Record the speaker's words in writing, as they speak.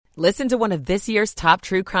Listen to one of this year's top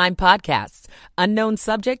true crime podcasts. Unknown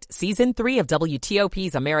Subject, Season 3 of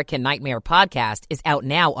WTOP's American Nightmare podcast is out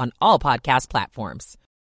now on all podcast platforms.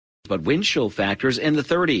 But wind chill factors in the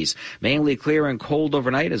 30s. Mainly clear and cold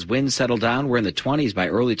overnight as winds settle down. We're in the 20s by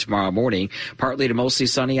early tomorrow morning. Partly to mostly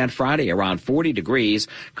sunny on Friday, around 40 degrees.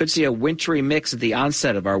 Could see a wintry mix at the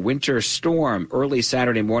onset of our winter storm early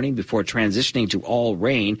Saturday morning before transitioning to all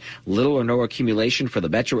rain. Little or no accumulation for the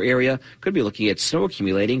metro area. Could be looking at snow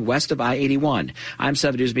accumulating west of I-81. I'm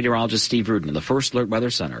 7 News meteorologist Steve Rudin in the First Alert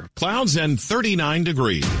Weather Center. Clouds and 39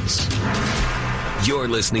 degrees. You're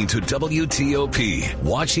listening to WTOP,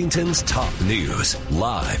 Washington's top news,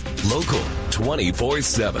 live, local,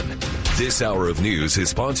 24/7. This hour of news is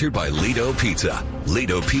sponsored by Lido Pizza.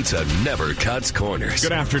 Lido Pizza never cuts corners.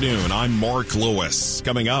 Good afternoon. I'm Mark Lewis.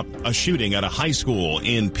 Coming up, a shooting at a high school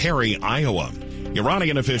in Perry, Iowa.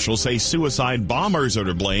 Iranian officials say suicide bombers are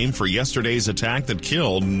to blame for yesterday's attack that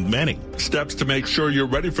killed many. Steps to make sure you're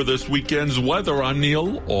ready for this weekend's weather on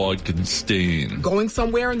Neil Augenstein. Going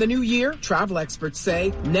somewhere in the new year? Travel experts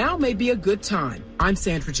say now may be a good time. I'm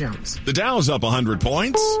Sandra Jones. The Dow's up 100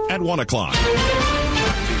 points at 1 o'clock.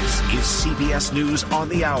 This is CBS News on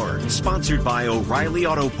the Hour, sponsored by O'Reilly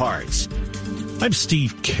Auto Parts. I'm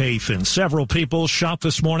Steve Kafin. Several people shot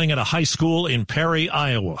this morning at a high school in Perry,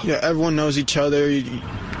 Iowa. Yeah, everyone knows each other. You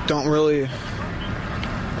don't really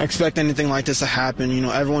expect anything like this to happen. You know,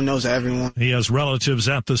 everyone knows everyone. He has relatives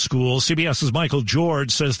at the school. CBS's Michael George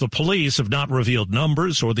says the police have not revealed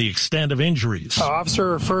numbers or the extent of injuries. Our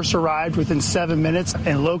officer first arrived within 7 minutes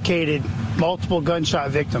and located multiple gunshot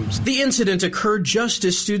victims. The incident occurred just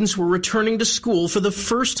as students were returning to school for the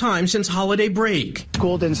first time since holiday break.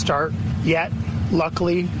 School didn't start yet,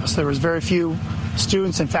 luckily, so there was very few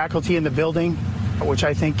students and faculty in the building, which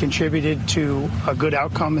I think contributed to a good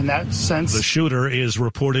outcome in that sense. The shooter is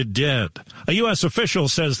reported dead. A U.S. official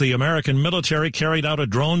says the American military carried out a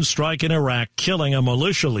drone strike in Iraq, killing a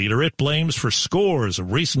militia leader it blames for scores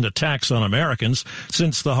of recent attacks on Americans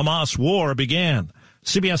since the Hamas war began.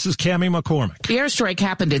 CBS's Cammie McCormick. The airstrike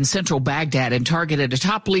happened in central Baghdad and targeted a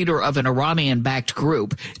top leader of an Iranian-backed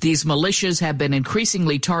group. These militias have been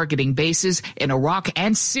increasingly targeting bases in Iraq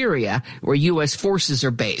and Syria, where U.S. forces are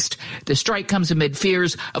based. The strike comes amid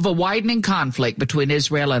fears of a widening conflict between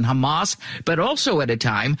Israel and Hamas, but also at a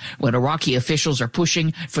time when Iraqi officials are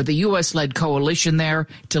pushing for the U.S.-led coalition there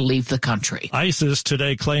to leave the country. ISIS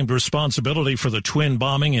today claimed responsibility for the twin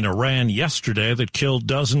bombing in Iran yesterday that killed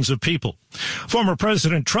dozens of people. Former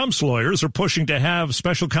President Trump's lawyers are pushing to have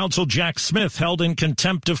special counsel Jack Smith held in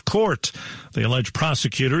contempt of court. The alleged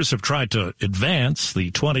prosecutors have tried to advance the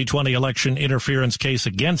 2020 election interference case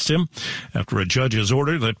against him after a judge's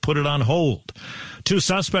order that put it on hold. 2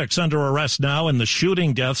 suspects under arrest now in the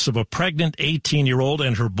shooting deaths of a pregnant 18-year-old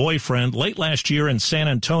and her boyfriend late last year in San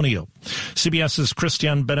Antonio. CBS's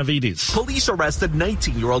Christian Benavides. Police arrested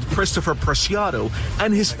 19-year-old Christopher Preciado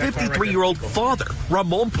and his 53-year-old father,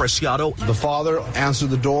 Ramon Preciado. The father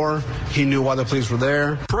answered the door. He knew why the police were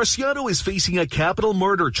there. Preciado is facing a capital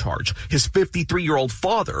murder charge. His 53-year-old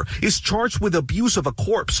father is charged with abuse of a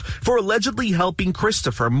corpse for allegedly helping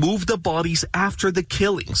Christopher move the bodies after the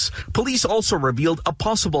killings. Police also revealed a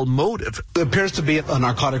possible motive. It appears to be a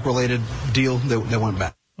narcotic-related deal that went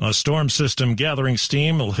back. A storm system gathering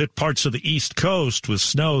steam will hit parts of the East Coast with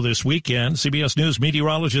snow this weekend. CBS News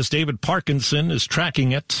meteorologist David Parkinson is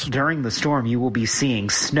tracking it. During the storm, you will be seeing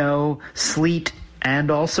snow, sleet,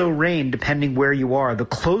 and also rain, depending where you are. The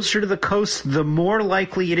closer to the coast, the more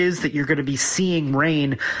likely it is that you're going to be seeing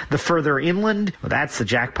rain. The further inland, well, that's the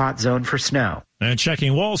jackpot zone for snow. And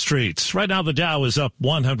checking Wall Street. Right now, the Dow is up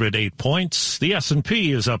 108 points. The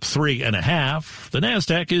S&P is up 3.5. The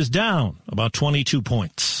NASDAQ is down about 22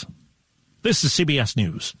 points. This is CBS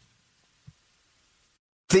News.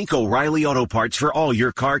 Think O'Reilly Auto Parts for all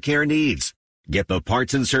your car care needs. Get the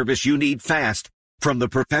parts and service you need fast from the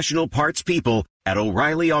professional parts people at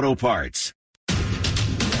O'Reilly Auto Parts.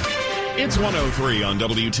 It's 1:03 on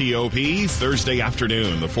WTOP, Thursday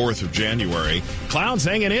afternoon, the 4th of January. Clouds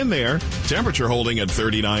hanging in there. Temperature holding at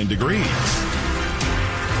 39 degrees.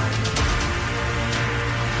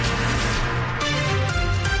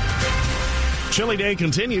 Chilly day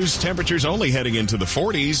continues. Temperatures only heading into the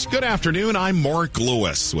 40s. Good afternoon. I'm Mark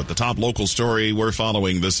Lewis with the top local story we're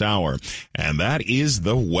following this hour. And that is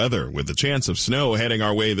the weather. With the chance of snow heading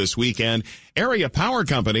our way this weekend, area power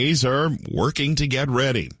companies are working to get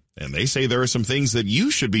ready. And they say there are some things that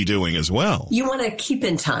you should be doing as well. You want to keep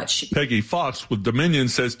in touch. Peggy Fox with Dominion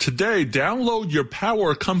says today, download your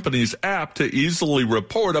power company's app to easily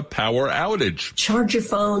report a power outage. Charge your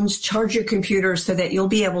phones, charge your computers so that you'll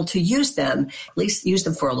be able to use them, at least use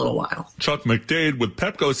them for a little while. Chuck McDade with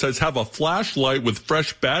Pepco says have a flashlight with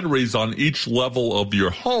fresh batteries on each level of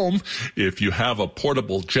your home. If you have a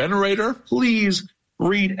portable generator, please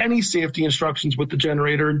read any safety instructions with the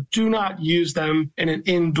generator. Do not use them in an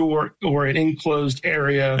indoor or an enclosed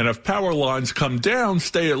area. And if power lines come down,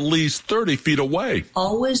 stay at least 30 feet away.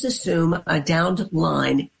 Always assume a downed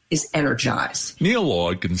line is energized. Neil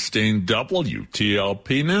Augenstein,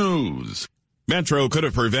 WTOP News. Metro could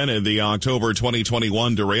have prevented the October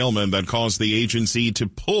 2021 derailment that caused the agency to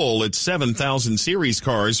pull its 7000 series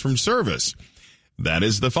cars from service. That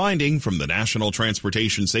is the finding from the National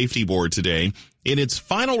Transportation Safety Board today. In its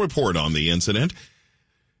final report on the incident,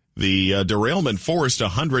 the derailment forced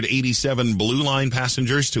 187 Blue Line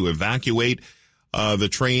passengers to evacuate the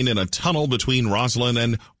train in a tunnel between Roslyn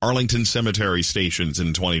and Arlington Cemetery stations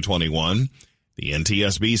in 2021. The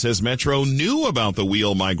NTSB says Metro knew about the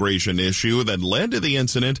wheel migration issue that led to the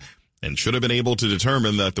incident and should have been able to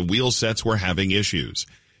determine that the wheel sets were having issues.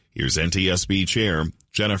 Here's NTSB Chair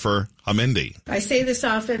Jennifer Hamendi. I say this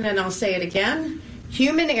often and I'll say it again.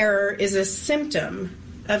 Human error is a symptom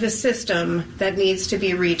of a system that needs to be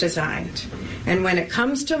redesigned. And when it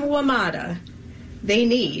comes to WMATA, they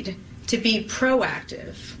need to be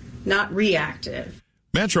proactive, not reactive.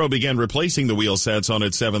 Metro began replacing the wheel sets on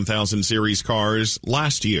its 7000 series cars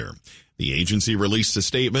last year. The agency released a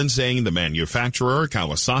statement saying the manufacturer,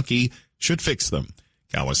 Kawasaki, should fix them.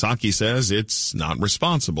 Kawasaki says it's not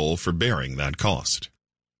responsible for bearing that cost.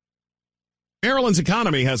 Maryland's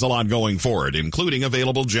economy has a lot going for it, including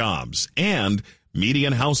available jobs and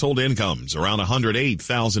median household incomes around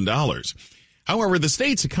 $108,000. However, the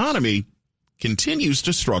state's economy continues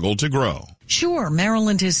to struggle to grow. Sure,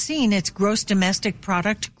 Maryland has seen its gross domestic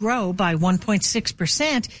product grow by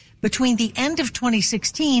 1.6% between the end of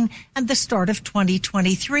 2016 and the start of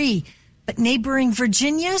 2023. But neighboring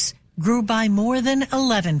Virginia's grew by more than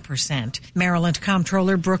 11%. Maryland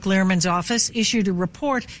Comptroller Brooke Lehrman's office issued a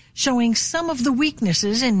report showing some of the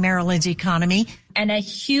weaknesses in Maryland's economy. And a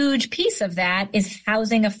huge piece of that is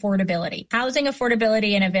housing affordability. Housing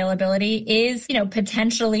affordability and availability is,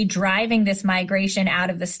 potentially driving this migration out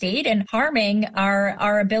of the state and harming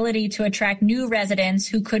our ability to attract new residents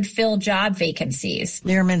who could fill job vacancies.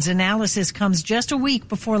 Lehrman's analysis comes just a week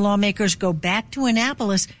before lawmakers go back to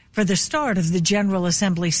Annapolis for the start of the General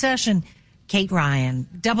Assembly session. Kate Ryan,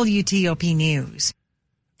 WTOP News.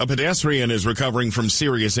 A pedestrian is recovering from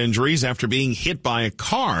serious injuries after being hit by a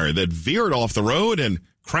car that veered off the road and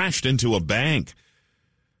crashed into a bank.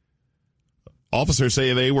 Officers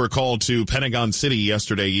say they were called to Pentagon City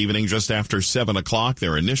yesterday evening just after 7 o'clock.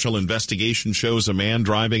 Their initial investigation shows a man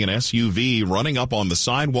driving an SUV running up on the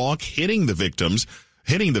sidewalk, hitting the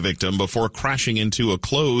victim before crashing into a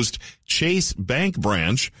closed Chase Bank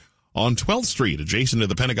branch on 12th Street, adjacent to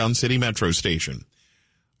the Pentagon City Metro station.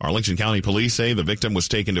 Arlington County Police say the victim was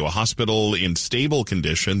taken to a hospital in stable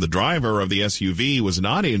condition. The driver of the SUV was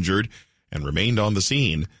not injured and remained on the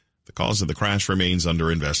scene. The cause of the crash remains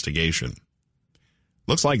under investigation.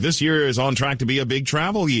 Looks like this year is on track to be a big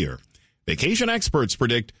travel year. Vacation experts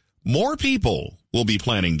predict more people will be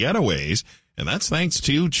planning getaways, and that's thanks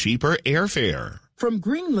to cheaper airfare. From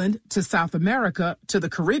Greenland to South America to the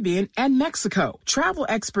Caribbean and Mexico, travel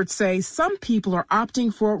experts say some people are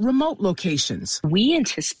opting for remote locations. We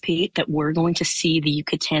anticipate that we're going to see the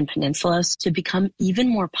Yucatan Peninsula to become even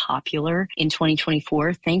more popular in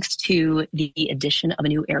 2024 thanks to the addition of a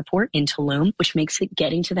new airport in Tulum, which makes it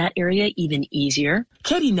getting to that area even easier.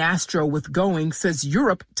 Katie Nastro with Going says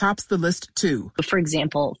Europe tops the list too. For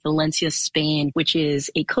example, Valencia, Spain, which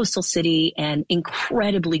is a coastal city and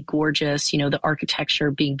incredibly gorgeous, the architecture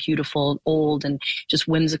being beautiful, old, and just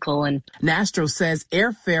whimsical. And Nastro says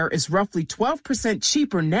airfare is roughly 12%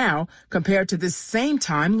 cheaper now compared to this same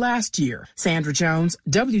time last year. Sandra Jones,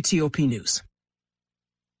 WTOP News.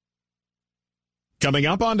 Coming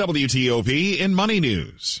up on WTOP in Money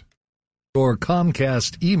News. Your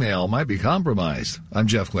Comcast email might be compromised. I'm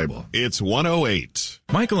Jeff Clable. It's 1:08.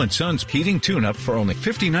 Michael & Son's heating tune-up for only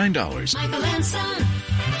 $59. Michael & Son.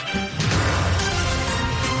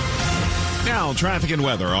 Now, traffic and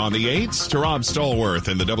weather on the 8s to Rob Stallworth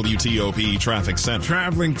in the WTOP Traffic Center.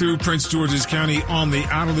 Traveling through Prince George's County on the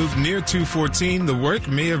outer loop near 214. The work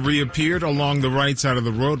may have reappeared along the right side of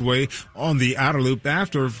the roadway on the outer loop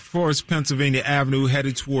after Forest Pennsylvania Avenue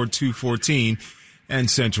headed toward 214. and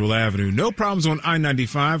Central Avenue. No problems on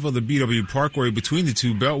I-95 or the BW Parkway between the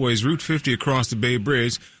two beltways. Route 50 across the Bay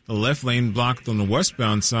Bridge. The left lane blocked on the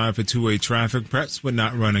westbound side for two-way traffic. Preps, but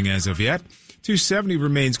not running as of yet. 270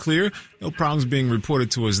 remains clear. No problems being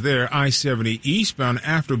reported to us there. I-70 eastbound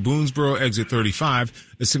after Boonesboro, exit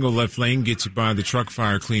 35. A single left lane gets you by the truck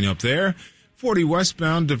fire cleanup there. 40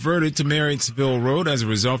 westbound diverted to Marriottsville Road as a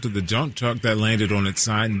result of the dump truck that landed on its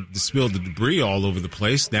side and spilled the debris all over the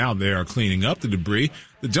place. Now they are cleaning up the debris.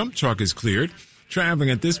 The dump truck is cleared.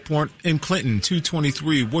 Traveling at this point in Clinton,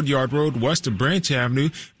 223 Woodyard Road west of Branch Avenue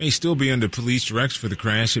may still be under police direction for the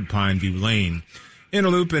crash at Pineview Lane. Inner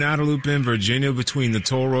loop and outer loop in Virginia between the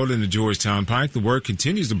Toll Road and the Georgetown Pike. The work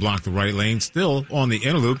continues to block the right lane still on the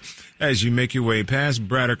inner loop as you make your way past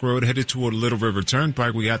Braddock Road headed toward Little River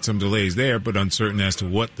Turnpike. We got some delays there, but uncertain as to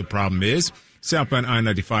what the problem is. Southbound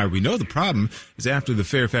I-95, we know the problem is after the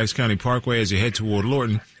Fairfax County Parkway as you head toward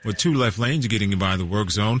Lorton with two left lanes getting you by the work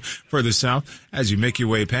zone. Further south, as you make your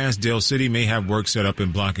way past Dale City, may have work set up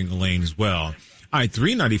and blocking a lane as well.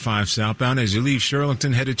 I-395 southbound as you leave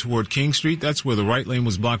Shirlington headed toward King Street. That's where the right lane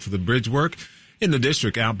was blocked for the bridge work. In the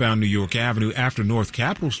district, outbound New York Avenue after North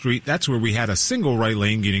Capitol Street, that's where we had a single right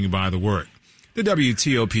lane getting by the work. The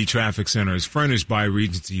WTOP Traffic Center is furnished by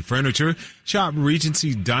Regency Furniture. Shop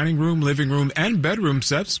Regency dining room, living room, and bedroom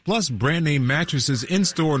sets, plus brand name mattresses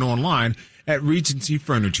in-store and online at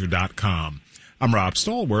regencyfurniture.com. I'm Rob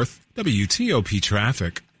Stallworth, WTOP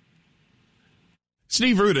Traffic.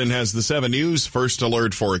 Steve Rudin has the 7 News First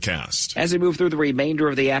Alert forecast. As we move through the remainder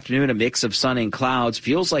of the afternoon, a mix of sun and clouds.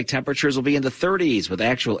 Feels like temperatures will be in the 30s with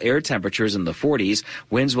actual air temperatures in the 40s.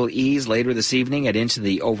 Winds will ease later this evening and into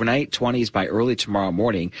the overnight, 20s by early tomorrow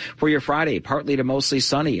morning. For your Friday, partly to mostly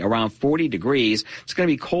sunny, around 40 degrees. It's going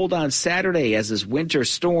to be cold on Saturday as this winter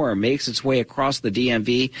storm makes its way across the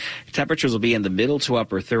DMV. Temperatures will be in the middle to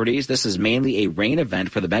upper 30s. This is mainly a rain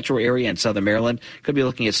event for the metro area in southern Maryland. Could be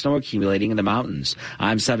looking at snow accumulating in the mountains.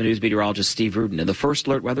 I'm 7 News meteorologist Steve Rudin in the First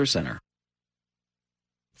Alert Weather Center.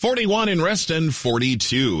 41 in Reston,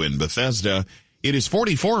 42 in Bethesda. It is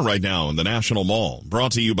 44 right now in the National Mall.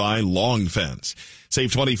 Brought to you by Long Fence.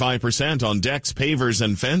 Save 25% on decks, pavers,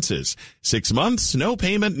 and fences. 6 months, no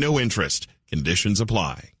payment, no interest. Conditions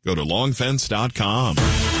apply. Go to longfence.com.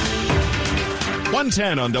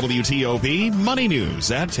 110 on WTOP. Money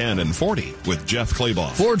News at 10 and 40 with Jeff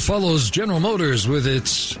Claybaugh. Ford follows General Motors with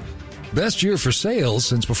its best year for sales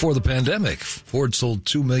since before the pandemic. Ford sold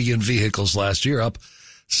 2 million vehicles last year, up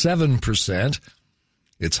 7%.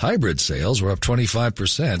 Its hybrid sales were up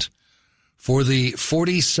 25%. For the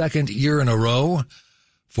 42nd year in a row,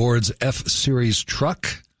 Ford's F-Series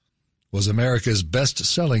truck was America's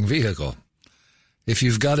best-selling vehicle. If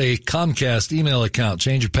you've got a Comcast email account,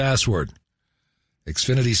 change your password.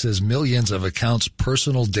 Xfinity says millions of accounts'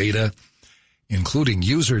 personal data, including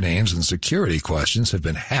usernames and security questions, have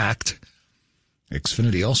been hacked.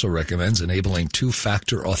 Xfinity also recommends enabling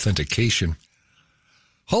two-factor authentication.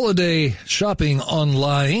 Holiday shopping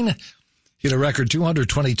online hit a record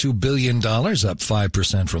 $222 billion, up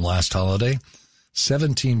 5% from last holiday.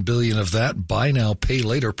 $17 billion of that buy now, pay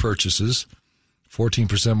later purchases,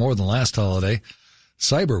 14% more than last holiday.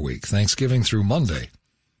 Cyber Week, Thanksgiving through Monday,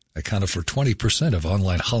 accounted for 20% of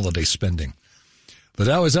online holiday spending. The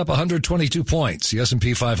Dow is up 122 points. The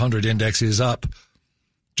S&P 500 index is up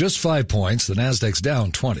just 5 points. The Nasdaq's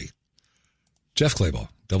down 20. Jeff Claybaugh,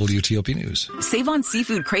 WTOP News. Save on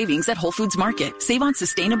seafood cravings at Whole Foods Market. Save on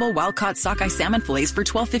sustainable wild-caught sockeye salmon fillets for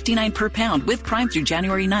 $12.59 per pound with Prime through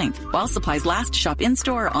January 9th. While supplies last, shop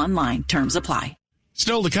in-store or online. Terms apply.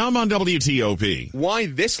 Still to come on WTOP. Why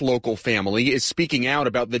this local family is speaking out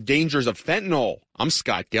about the dangers of fentanyl. I'm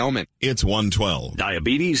Scott Gelman. It's 112.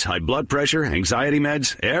 Diabetes, high blood pressure, anxiety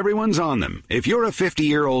meds, everyone's on them. If you're a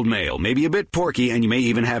 50-year-old male, maybe a bit porky, and you may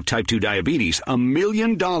even have type 2 diabetes, $1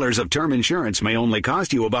 million of term insurance may only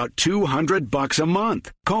cost you about $200 a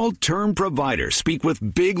month. Call Term Provider. Speak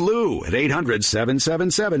with Big Lou at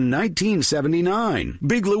 800-777-1979.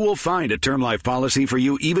 Big Lou will find a term life policy for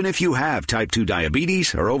you even if you have type 2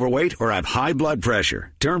 diabetes, are overweight, or have high blood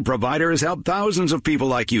pressure. Term Provider has helped thousands of people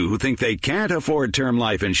like you who think they can't afford term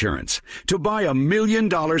life insurance. To buy $1 million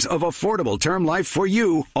of affordable term life for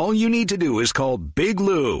you, all you need to do is call Big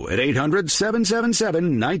Lou at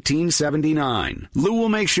 800-777-1979. Lou will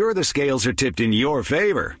make sure the scales are tipped in your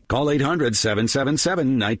favor. Call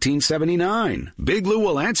 800-777-1979. Big Lou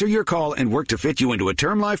will answer your call and work to fit you into a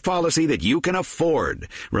term life policy that you can afford.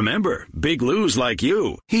 Remember, Big Lou's like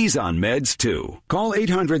you. He's on meds too. Call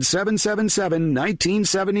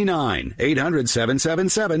 800-777-1979.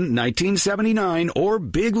 800-777-1979. online or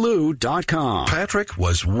biglou.com. Patrick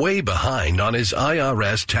was way behind on his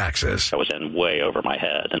IRS taxes. I was in way over my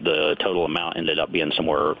head. The total amount ended up being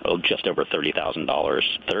somewhere just over $30,000.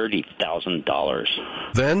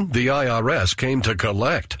 $30,000. Then the IRS came to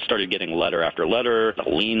collect. Started getting letter after letter. A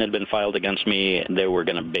lien had been filed against me. They were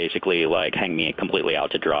going to basically hang me completely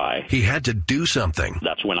out to dry. He had to do something.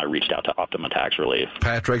 That's when I reached out to Optima Tax Relief.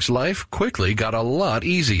 Patrick's life quickly got a lot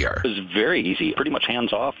easier. It was very easy, pretty much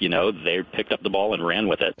hands off. They picked up the ball and ran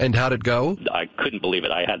with it. And how'd it go? I couldn't believe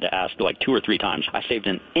it. I had to ask 2 or 3 times. I saved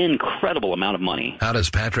an incredible amount of money. How does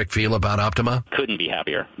Patrick feel about Optima? Couldn't be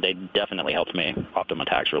happier. They definitely helped me. Optima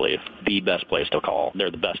Tax Relief, the best place to call.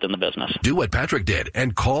 They're the best in the business. Do what Patrick did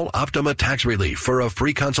and call Optima Tax Relief for a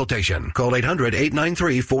free consultation. Call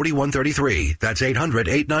 800-893-4133. That's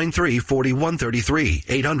 800-893-4133.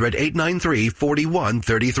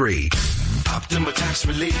 800-893-4133. Optima Tax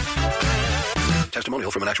Relief.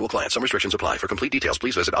 Testimonial from an actual client. Some restrictions apply. For complete details,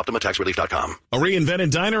 please visit OptimaTaxRelief.com. A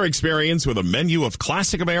reinvented diner experience with a menu of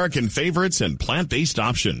classic American favorites and plant-based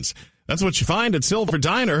options. That's what you find at Silver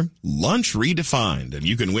Diner, lunch redefined. And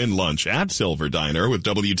you can win lunch at Silver Diner with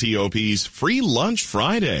WTOP's Free Lunch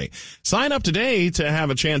Friday. Sign up today to have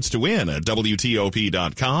a chance to win at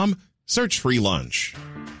WTOP.com. Search free lunch.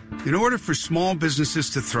 In order for small businesses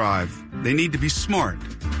to thrive, they need to be smart,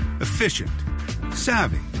 efficient,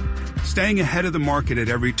 savvy, staying ahead of the market at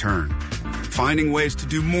every turn, finding ways to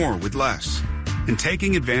do more with less, and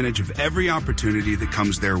taking advantage of every opportunity that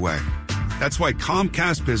comes their way. That's why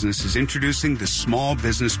Comcast Business is introducing the Small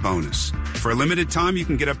Business Bonus. For a limited time, you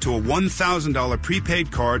can get up to a $1,000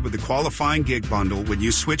 prepaid card with a qualifying gig bundle when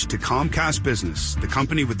you switch to Comcast Business, the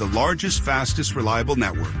company with the largest, fastest, reliable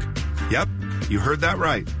network. Yep, you heard that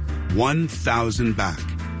right. 1,000 back.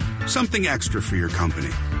 Something extra for your company.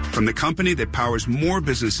 From the company that powers more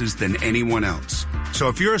businesses than anyone else. So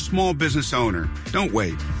if you're a small business owner, don't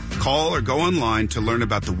wait. Call or go online to learn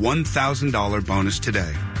about the $1,000 bonus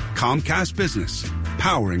today. Comcast Business,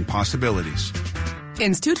 powering possibilities.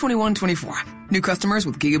 Ends 2/21/24. New customers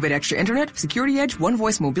with Gigabit Extra Internet, Security Edge, One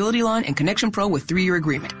Voice Mobility Line, and Connection Pro with 3-year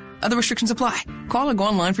agreement. Other restrictions apply. Call or go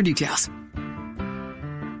online for details.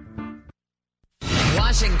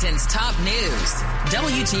 Washington's top news,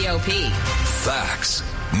 WTOP. Facts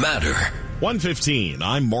matter. 1:15,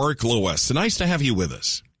 I'm Mark Lewis. Nice to have you with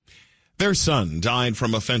us. Their son died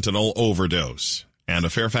from a fentanyl overdose. And a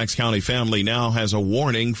Fairfax County family now has a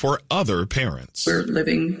warning for other parents. We're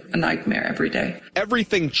living a nightmare every day.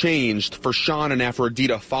 Everything changed for Sean and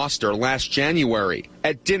Aphrodita Foster last January.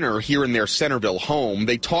 At dinner here in their Centerville home,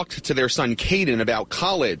 they talked to their son Caden about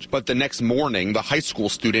college. But the next morning, the high school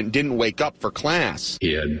student didn't wake up for class.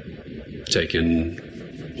 He had taken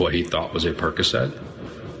what he thought was a Percocet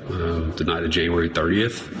the night of January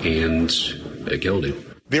 30th, and it killed him.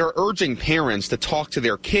 They're urging parents to talk to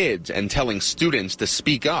their kids and telling students to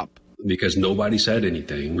speak up. Because nobody said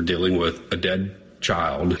anything. We're dealing with a dead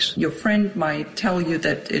child. Your friend might tell you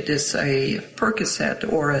that it is a Percocet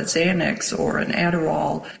or a Xanax or an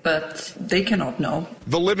Adderall, but they cannot know.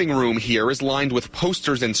 The living room here is lined with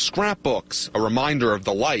posters and scrapbooks, a reminder of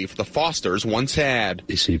the life the Fosters once had.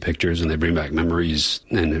 You see pictures and they bring back memories,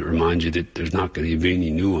 and it reminds you that there's not going to be any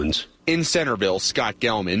new ones. In Centerville, Scott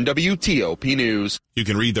Gelman, WTOP News. You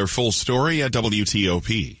can read their full story at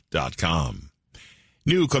WTOP.com.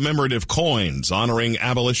 New commemorative coins honoring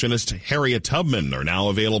abolitionist Harriet Tubman are now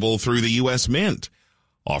available through the U.S. Mint.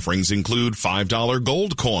 Offerings include $5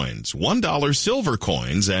 gold coins, $1 silver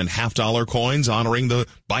coins, and half-dollar coins honoring the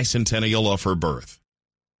bicentennial of her birth.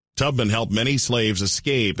 Tubman helped many slaves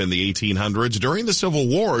escape in the 1800s. During the Civil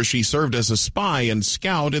War, she served as a spy and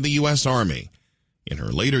scout in the U.S. Army. In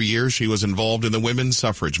her later years, she was involved in the women's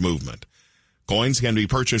suffrage movement. Coins can be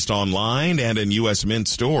purchased online and in U.S. Mint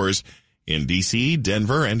stores in D.C.,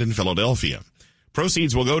 Denver, and in Philadelphia.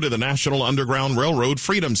 Proceeds will go to the National Underground Railroad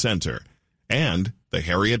Freedom Center and the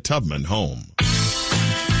Harriet Tubman Home.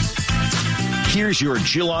 Here's your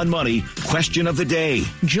Jill on Money question of the day.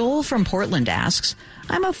 Joel from Portland asks,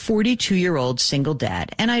 I'm a 42-year-old single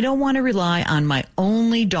dad, and I don't want to rely on my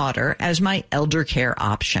only daughter as my elder care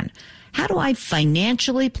option. How do I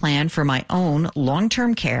financially plan for my own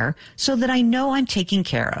long-term care so that I know I'm taken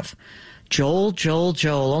care of? Joel,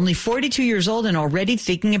 only 42 years old and already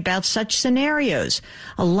thinking about such scenarios.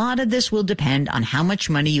 A lot of this will depend on how much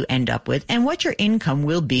money you end up with and what your income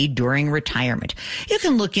will be during retirement. You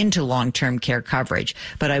can look into long-term care coverage,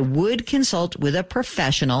 but I would consult with a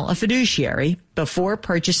professional, a fiduciary, before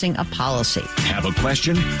purchasing a policy. Have a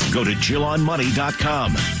question? Go to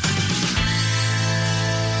JillOnMoney.com.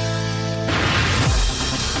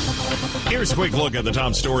 Here's a quick look at the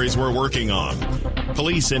top stories we're working on.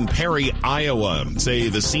 Police in Perry, Iowa say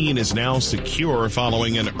the scene is now secure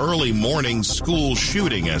following an early morning school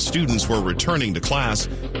shooting as students were returning to class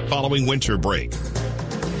following winter break.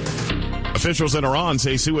 Officials in Iran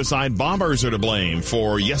say suicide bombers are to blame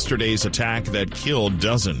for yesterday's attack that killed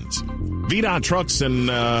dozens. VDOT trucks and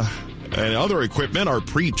other equipment are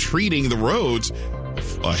pre-treating the roads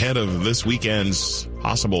ahead of this weekend's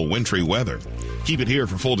possible wintry weather. Keep it here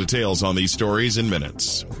for full details on these stories in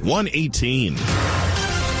minutes. 1:18.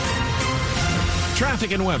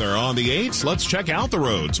 Traffic and weather on the 8s. Let's check out the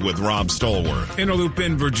roads with Rob Stallworth. Inner Loop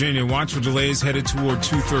in Virginia. Watch for delays headed toward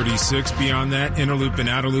 236. Beyond that, Inner Loop and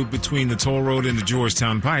Outer Loop between the Toll Road and the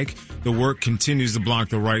Georgetown Pike. The work continues to block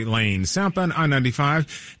the right lane. Southbound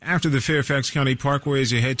I-95 after the Fairfax County Parkway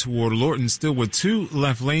as you head toward Lorton, still with 2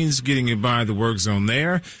 left lanes getting you by the work zone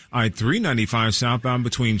there. I-395 southbound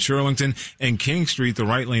between Shirlington and King Street. The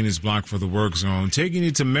right lane is blocked for the work zone. Taking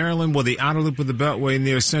you to Maryland with the Outer Loop of the Beltway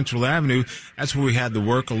near Central Avenue. That's where we had the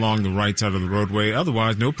work along the right side of the roadway.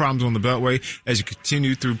 Otherwise, no problems on the Beltway as you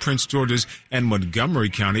continue through Prince George's and Montgomery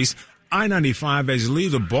counties. I-95 as you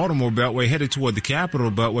leave the Baltimore Beltway headed toward the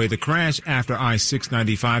Capitol Beltway. The crash after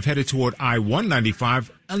I-695 headed toward I-195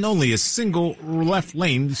 and only a single left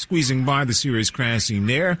lane squeezing by the serious crash scene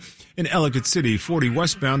there. In Ellicott City, 40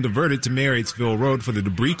 westbound diverted to Marriottsville Road for the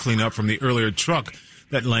debris cleanup from the earlier truck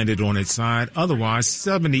that landed on its side. Otherwise,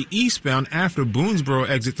 70 eastbound after Boonesboro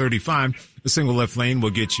exit 35, the single left lane will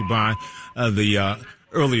get you by the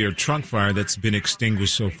earlier truck fire that's been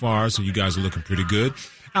extinguished so far, so you guys are looking pretty good.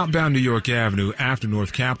 Outbound New York Avenue after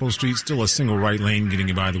North Capitol Street, still a single right lane getting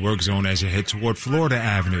you by the work zone as you head toward Florida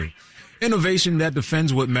Avenue. Innovation that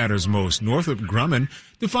defends what matters most. Northrop Grumman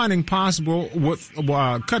defining possible with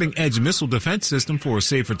cutting-edge missile defense system for a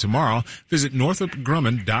safer tomorrow. Visit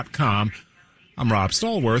northropgrumman.com. I'm Rob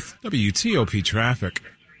Stallworth, WTOP Traffic.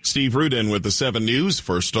 Steve Rudin with the 7 News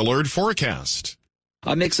First Alert Forecast.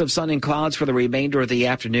 A mix of sun and clouds for the remainder of the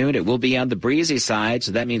afternoon. It will be on the breezy side,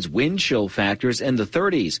 so that means wind chill factors in the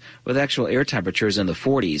 30s with actual air temperatures in the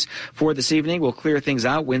 40s. For this evening, we'll clear things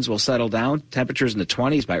out. Winds will settle down. Temperatures in the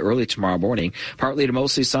 20s by early tomorrow morning. Partly to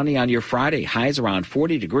mostly sunny on your Friday. Highs around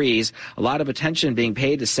 40 degrees. A lot of attention being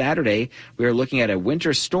paid to Saturday. We are looking at a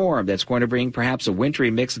winter storm that's going to bring perhaps a wintry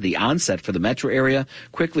mix at the onset for the metro area,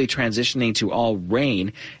 quickly transitioning to all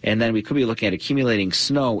rain. And then we could be looking at accumulating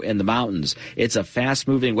snow in the mountains. It's a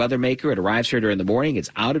fast-moving weather maker. It arrives here during the morning. It's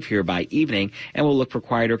out of here by evening, and we'll look for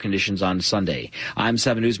quieter conditions on Sunday. I'm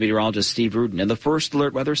 7 News meteorologist Steve Rudin in the First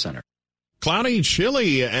Alert Weather Center. Cloudy,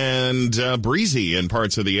 chilly, and breezy in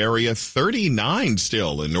parts of the area. 39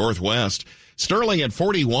 still in Northwest. Sterling at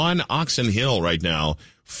 41. Oxon Hill right now,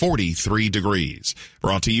 43 degrees.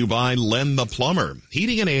 Brought to you by Len the Plumber.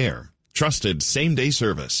 Heating and air. Trusted same-day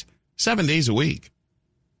service. 7 days a week.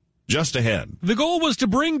 Just ahead. The goal was to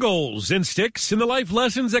bring goals and sticks and the life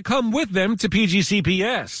lessons that come with them to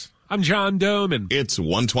PGCPS. I'm John Doman. It's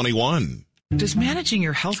 1:21. Does managing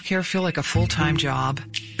your health care feel like a full-time job?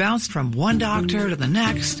 Bounced from one doctor to the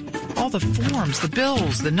next? All the forms, the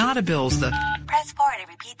bills, the nada bills, the... Press 4 to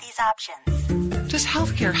repeat these options. Does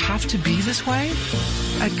healthcare have to be this way?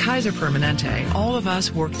 At Kaiser Permanente, all of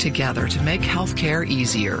us work together to make healthcare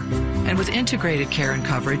easier. And with integrated care and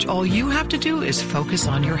coverage, all you have to do is focus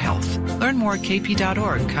on your health. Learn more at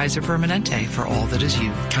kp.org. Kaiser Permanente, for all that is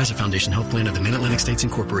you. Kaiser Foundation Health Plan of the Mid-Atlantic States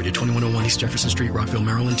Incorporated, 2101 East Jefferson Street, Rockville,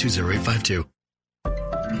 Maryland, 20852.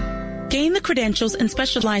 Gain the credentials and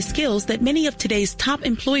specialized skills that many of today's top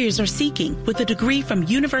employers are seeking with a degree from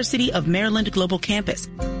University of Maryland Global Campus.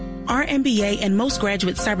 Our MBA and most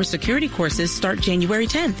graduate cybersecurity courses start January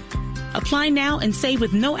 10th. Apply now and save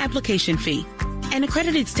with no application fee. An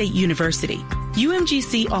accredited state university,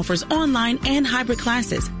 UMGC offers online and hybrid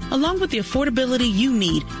classes, along with the affordability you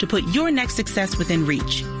need to put your next success within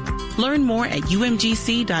reach. Learn more at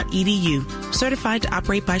umgc.edu. Certified to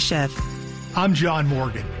operate by Chev. I'm John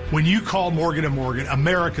Morgan. When you call Morgan & Morgan,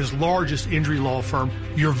 America's largest injury law firm,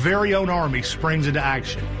 your very own army springs into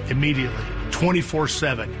action immediately,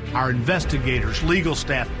 24/7. Our investigators, legal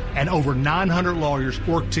staff, and over 900 lawyers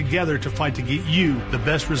work together to fight to get you the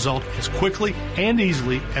best result as quickly and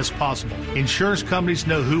easily as possible. Insurance companies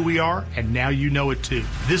know who we are, and now you know it too.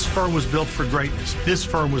 This firm was built for greatness. This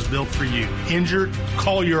firm was built for you. Injured?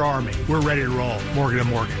 Call your army. We're ready to roll. Morgan &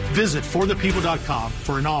 Morgan. Visit forthepeople.com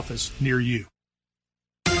for an office near you.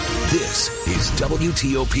 This is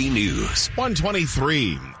WTOP News.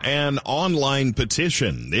 123, an online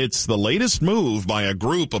petition. It's the latest move by a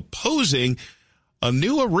group opposing a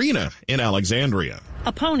new arena in Alexandria.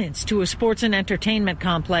 Opponents to a sports and entertainment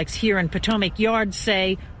complex here in Potomac Yard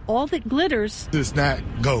say all that glitters does not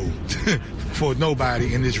gold for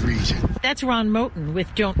nobody in this region. That's Ron Moten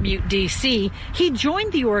with Don't Mute DC. He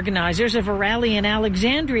joined the organizers of a rally in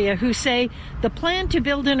Alexandria who say the plan to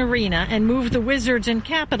build an arena and move the Wizards and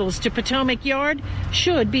Capitals to Potomac Yard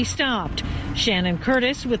should be stopped. Shannon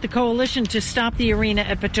Curtis with the Coalition to Stop the Arena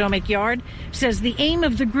at Potomac Yard says the aim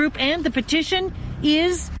of the group and the petition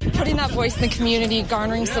is putting that voice in the community,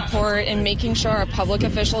 garnering support, and making sure our public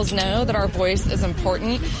officials know that our voice is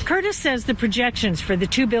important. Curtis says the projections for the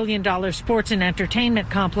 $2 billion sports and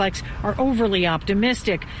entertainment complex are overly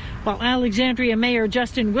optimistic, while Alexandria Mayor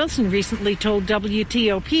Justin Wilson recently told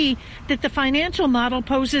WTOP that the financial model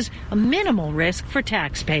poses a minimal risk for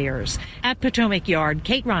taxpayers. At Potomac Yard,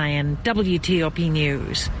 Kate Ryan, WTOP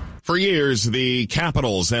News. For years, the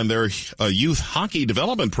Capitals and their youth hockey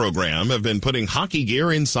development program have been putting hockey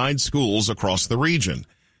gear inside schools across the region.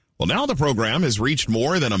 Well, now the program has reached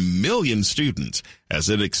more than 1 million students as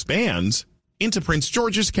it expands into Prince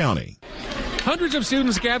George's County. Hundreds of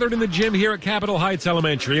students gathered in the gym here at Capitol Heights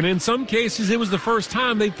Elementary, and in some cases it was the first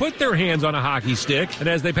time they put their hands on a hockey stick. And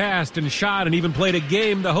as they passed and shot and even played a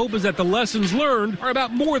game, the hope is that the lessons learned are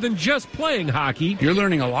about more than just playing hockey. You're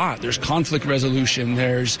learning a lot. There's conflict resolution.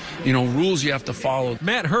 There's, rules you have to follow.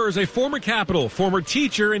 Matt Herr is a former Capital, former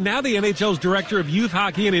teacher, and now the NHL's Director of Youth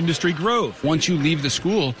Hockey and Industry Growth. Once you leave the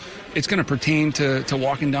school, it's going to pertain to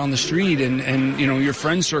walking down the street and your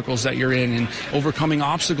friend circles that you're in and overcoming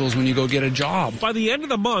obstacles when you go get a job. By the end of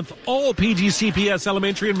the month, all PGCPS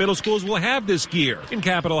elementary and middle schools will have this gear. In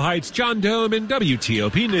Capitol Heights, John Dome and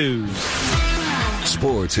WTOP News.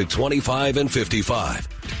 Sports at 25 and 55.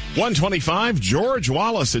 125, George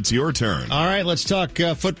Wallace, it's your turn. All right, let's talk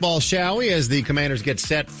football, shall we, as the Commanders get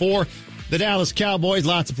set for the Dallas Cowboys.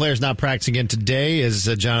 Lots of players not practicing in today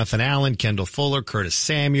is Jonathan Allen, Kendall Fuller, Curtis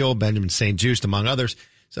Samuel, Benjamin St. Juste, among others.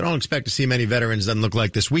 So don't expect to see many veterans, doesn't look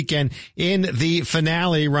like, this weekend. In the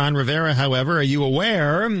finale, Ron Rivera, however, are you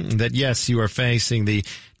aware that, yes, you are facing the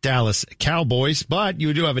Dallas Cowboys, but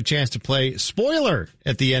you do have a chance to play spoiler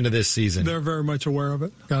at the end of this season? They're very much aware of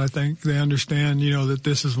it. I think they understand, that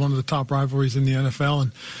this is one of the top rivalries in the NFL,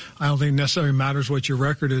 and I don't think it necessarily matters what your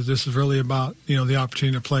record is. This is really about, the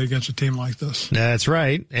opportunity to play against a team like this. That's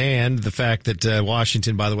right. And the fact that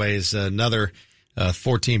Washington, by the way, is another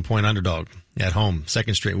 14-point underdog at home,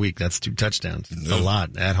 second straight week. That's 2 touchdowns. It's a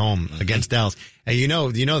lot at home against Dallas. And you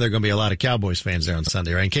know there are going to be a lot of Cowboys fans there on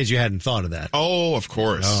Sunday, right? In case you hadn't thought of that. Oh, of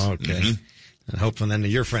course. Oh, okay. And hopefully then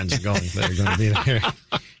your friends are going. They're going to be there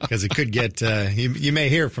because it could get. You may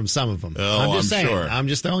hear from some of them. Oh, I'm saying. Sure. I'm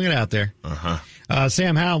just throwing it out there.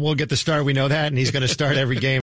 Sam Howell will get the start. We know that, and he's going to start every game.